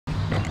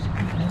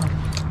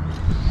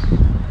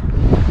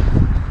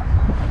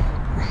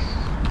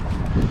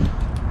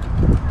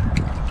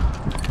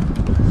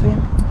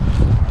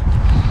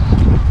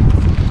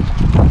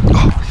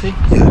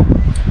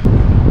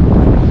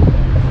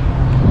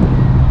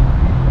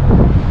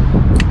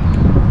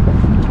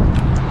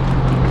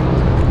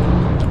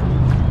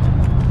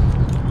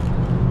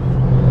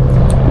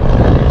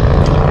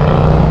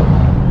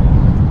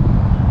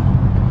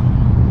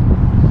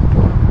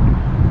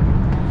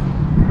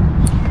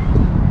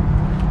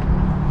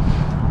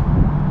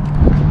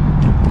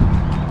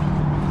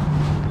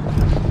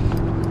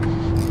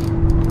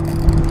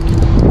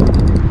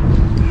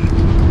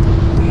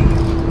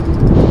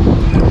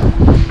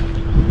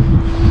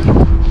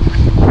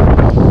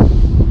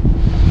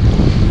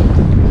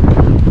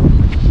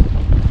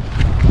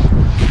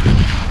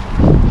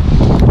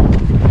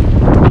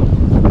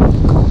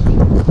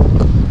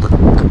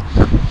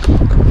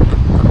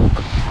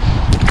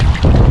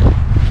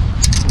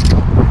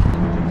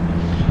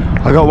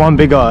I got one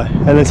big eye,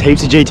 and there's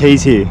heaps of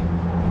GTs here.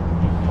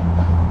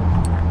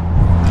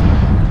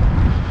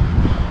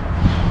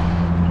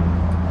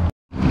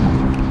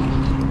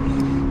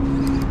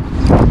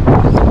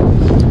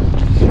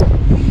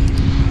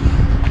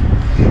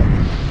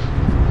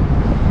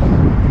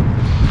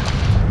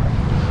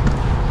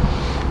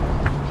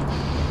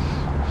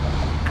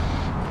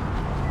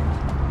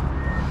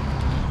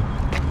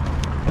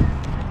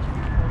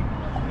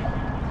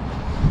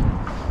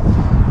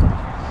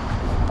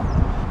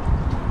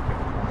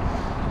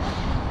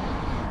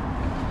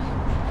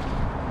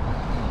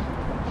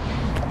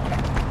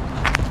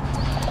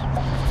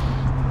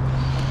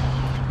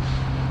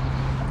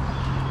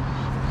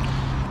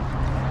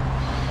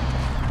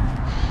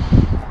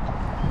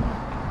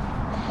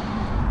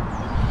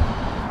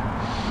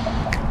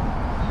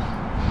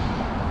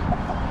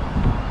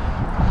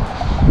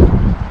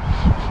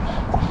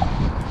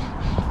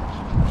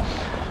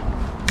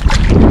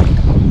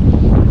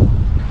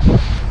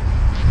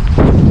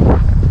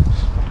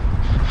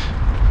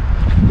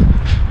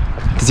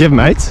 Does he have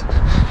mates?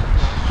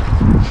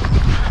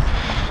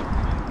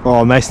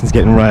 Oh, Mason's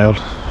getting railed.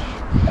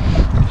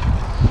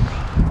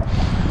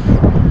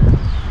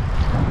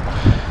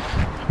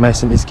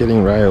 Mason is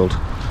getting railed.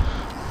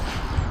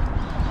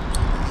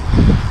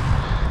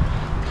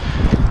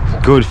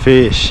 Good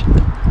fish.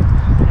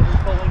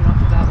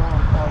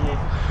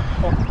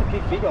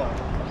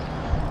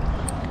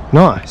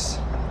 Nice.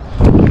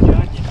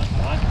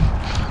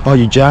 Oh,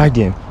 you jagged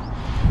him.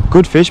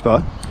 Good fish,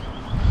 bud.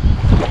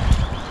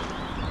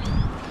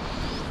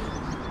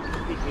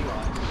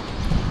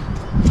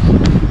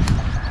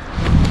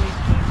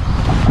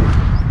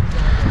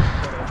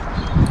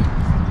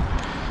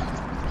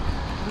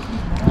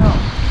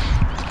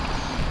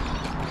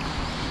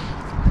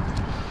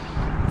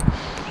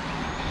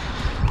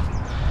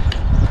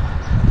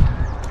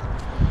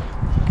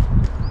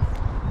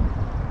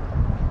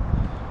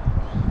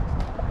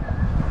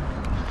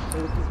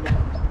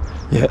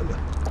 Yeah. You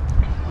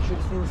should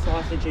have seen the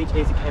size of the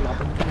GTs that came up.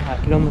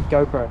 Get on the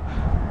GoPro.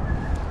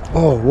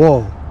 Oh,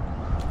 whoa.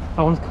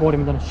 I once caught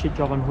him and done a shit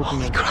job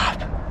unhooking him. Holy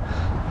crap.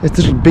 It's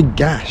just a big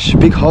gash,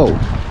 big hole.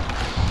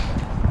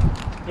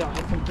 Yeah, I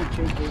had some big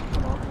GTs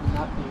come up and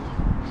that thing.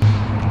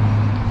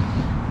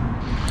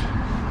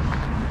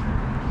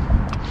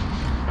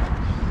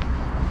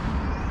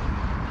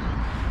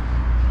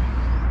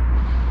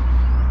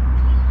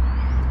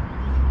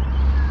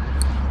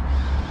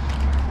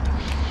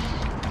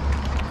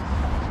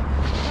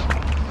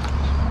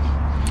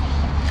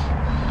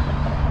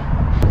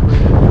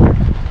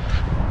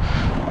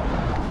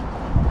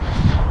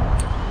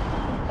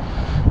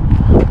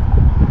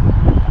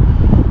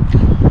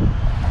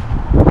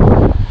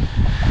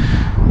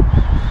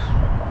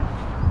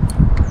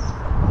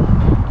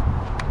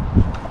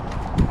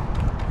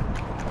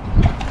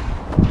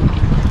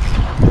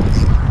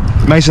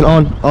 Mason,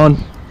 on.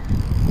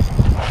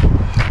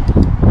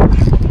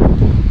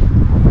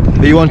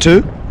 Are you on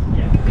too?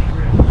 Yeah.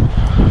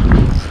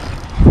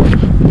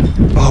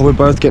 Oh, we're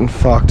both getting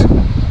fucked.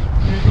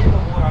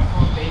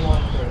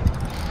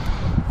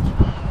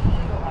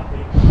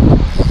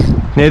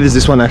 Neither's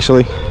this one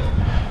actually,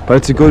 but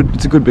it's a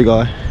good big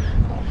eye.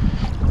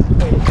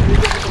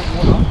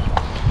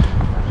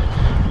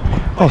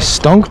 Oh,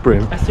 stonk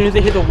brim. As soon as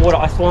it hit the water,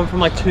 I saw him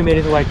from like 2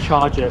 meters away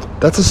charge it.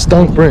 That's a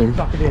stonk brim.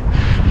 Suck it in.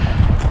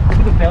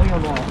 Look at the belly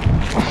on that.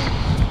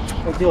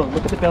 Hey Dylan,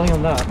 look at the belly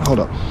on that. Hold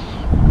up.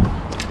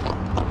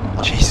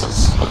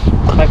 Jesus.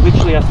 Like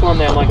literally, I saw him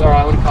there. I'm like, all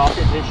right, I want to cast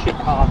it. This shit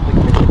cast like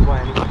 2 meters away,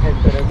 and he's like, hey,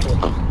 better for it.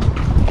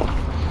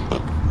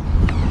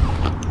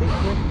 He's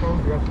from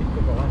Jurassic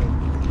Park.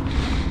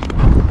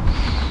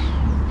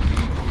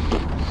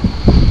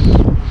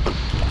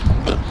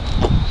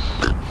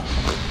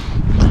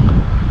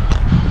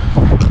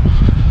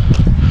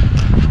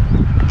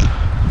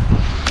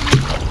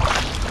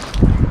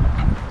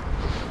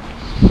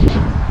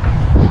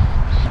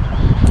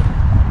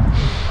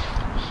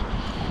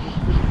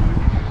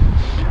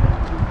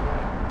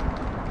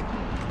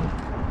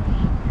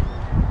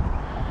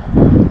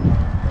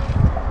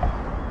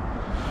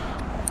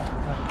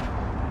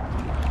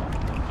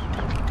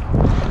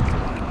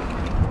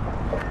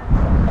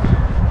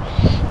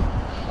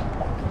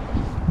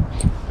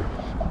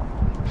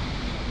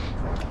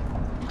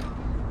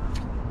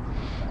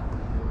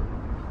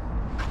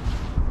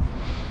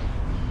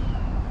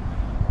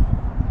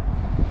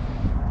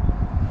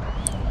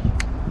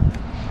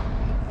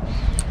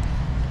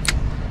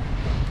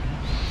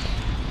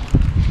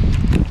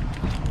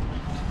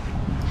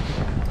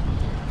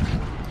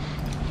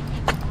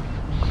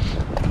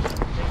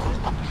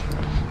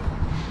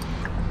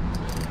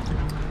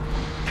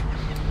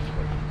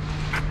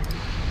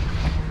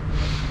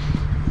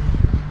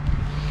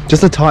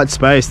 Just a tight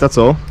space, that's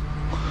all.